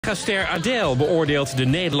Ster Adele beoordeelt de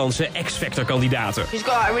Nederlandse X-Factor-kandidaten. She's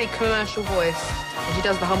got a really commercial voice. And she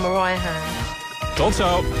does the whole Mariah hand. Tot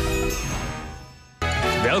zo.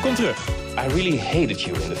 Welkom terug. I really hated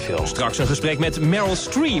you in the film. Straks een gesprek met Meryl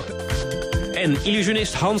Streep. En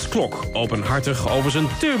illusionist Hans Klok, openhartig over zijn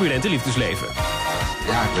turbulente liefdesleven.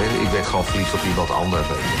 Ja, ik ben gewoon verliefd op iemand anders.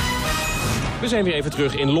 We zijn weer even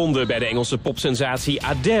terug in Londen bij de Engelse popsensatie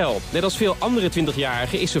Adele. Net als veel andere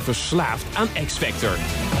 20-jarigen is ze verslaafd aan X-Factor.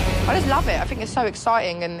 I just love it. I think it's so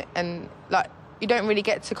exciting and like you don't really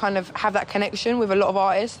get to kind of have that connection with a lot of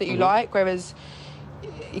artists that you like, whereas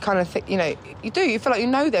you kind of think, you know, you do. You feel like you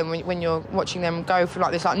know them when you're watching them go from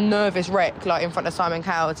like this like nervous wreck like in front of Simon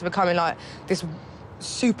Cowell to becoming like this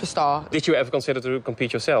superstar. Did you ever consider to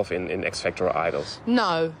compete yourself in X Factor or Idols?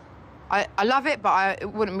 No. I love it, but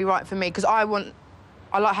it wouldn't be right for me because I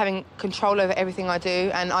like having control over everything I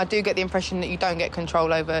do, and I do get the impression that you don't get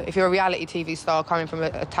control over. If you're a reality TV star coming from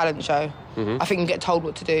a talent show, I think you get told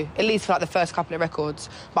what to do, at least for like the first couple of records.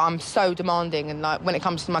 But I'm so demanding, and like when it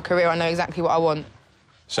comes to my career, I know exactly what I want.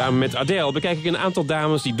 Samen met Adele bekijk ik een aantal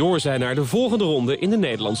dames die door zijn naar de volgende ronde in de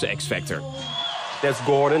Nederlandse X-Factor. That's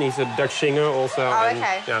Gordon, he's a Dutch singer also. Oh,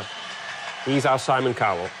 okay. Yeah. He's our Simon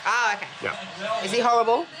Cowell. Oh, okay. Yeah. Is he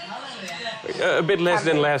horrible? A bit less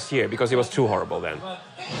than last year, because he was too horrible then.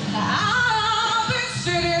 I've been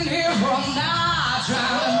sitting here all night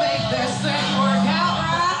trying to make this thing work out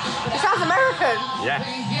right. He sounds American. Yeah.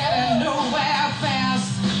 Been getting nowhere fast.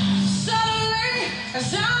 Suddenly,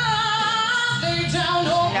 they don't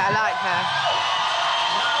know. Yeah, I like her.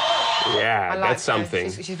 Yeah, I like that's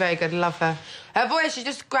something. She's very good. I love her. Her voice, she's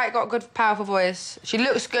just great. Got a good, powerful voice. She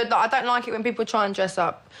looks good. Like, I don't like it when people try and dress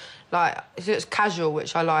up. Like, she looks casual,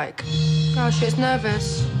 which I like. Oh, she's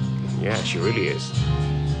nervous. Yeah, she really is.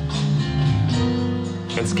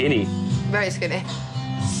 And skinny. Very skinny.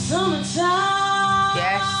 Summertime.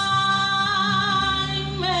 Yes.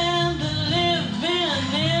 And the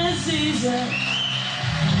living is easy.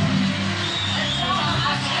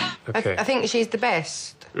 Okay. I think she's the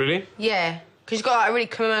best. Really? Yeah. Because she's got like, a really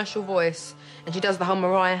commercial voice. And she does the whole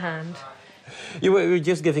Mariah hand. You were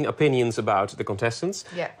just giving opinions about the contestants.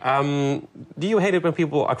 Yeah. Do you hate it when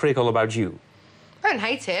people are critical about you? I don't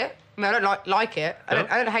hate it. I mean, I don't like it. I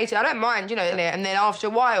don't hate it. I don't mind, you know. And then after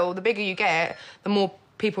a while, the bigger you get, the more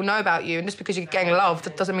people know about you. And just because you're getting loved,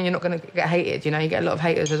 that doesn't mean you're not going to get hated, you know. You get a lot of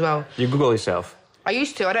haters as well. You Google yourself? I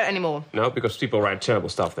used to. I don't anymore. No, because people write terrible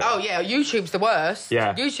stuff there. Oh, yeah. YouTube's the worst.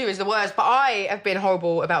 Yeah. YouTube is the worst. But I have been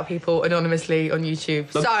horrible about people anonymously on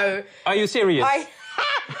YouTube. But so... Are you serious?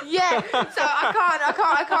 Yeah, so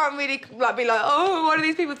I can't really like be like, oh, why do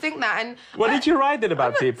these people think that? And What did you write then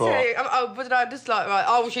about people? But I just like, right,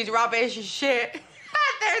 oh, she's rubbish, she's shit.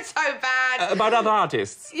 They're so bad. About other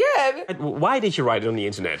artists? Yeah. Why did you write it on the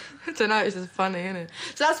internet? I don't know, it's just funny, isn't it?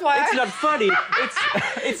 So that's why It's not funny.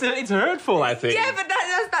 It's hurtful, I think. Yeah, but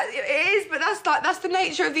it is. But that's the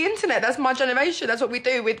nature of the internet. That's my generation. That's what we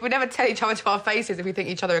do. We never tell each other to our faces if we think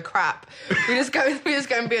each other are crap. we just go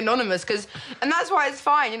and be anonymous. And that's why it's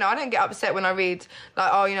fine. You know, I don't get upset when I read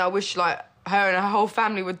like, oh, you know, I wish like her and her whole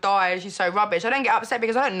family would die. She's so rubbish. I don't get upset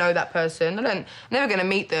because I don't know that person. I'm never going to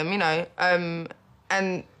meet them. You know.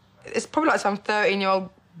 And it's probably like some 13-year-old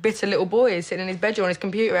bitter little boy sitting in his bedroom on his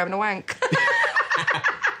computer having a wank.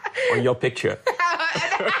 On your picture.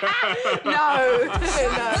 No.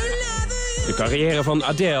 De carrière van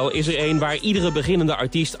Adele is er een waar iedere beginnende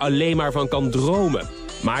artiest alleen maar van kan dromen.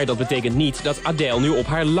 Maar dat betekent niet dat Adele nu op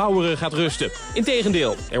haar lauweren gaat rusten.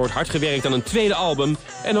 Integendeel, er wordt hard gewerkt aan een tweede album.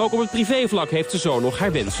 En ook op het privévlak heeft ze zo nog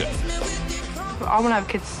haar wensen. I want to have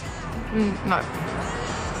kids. No.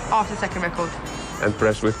 After the second record. And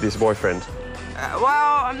perhaps with this boyfriend.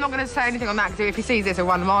 Well, I'm not going to say anything on that because if he sees this, he'll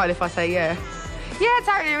 1 mile if I say yeah. Yeah,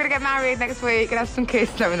 totally, we're going to get married next week and have some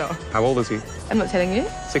kids. No, we're not. How old is he? I'm not telling you.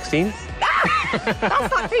 16?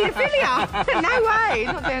 That's like paedophilia. No way,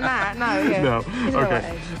 he's not doing that. No, yeah. No. He's Okay.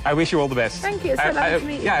 right. I wish you all the best. Thank you, it's so lovely to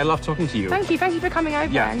meet you. Yeah, I love talking to you. Thank you for coming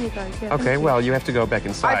over. Yeah. And you guys, yeah, Okay, well, you have to go back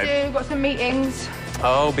inside. I do, got some meetings.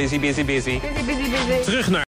 Oh, busy. Busy. Terug naar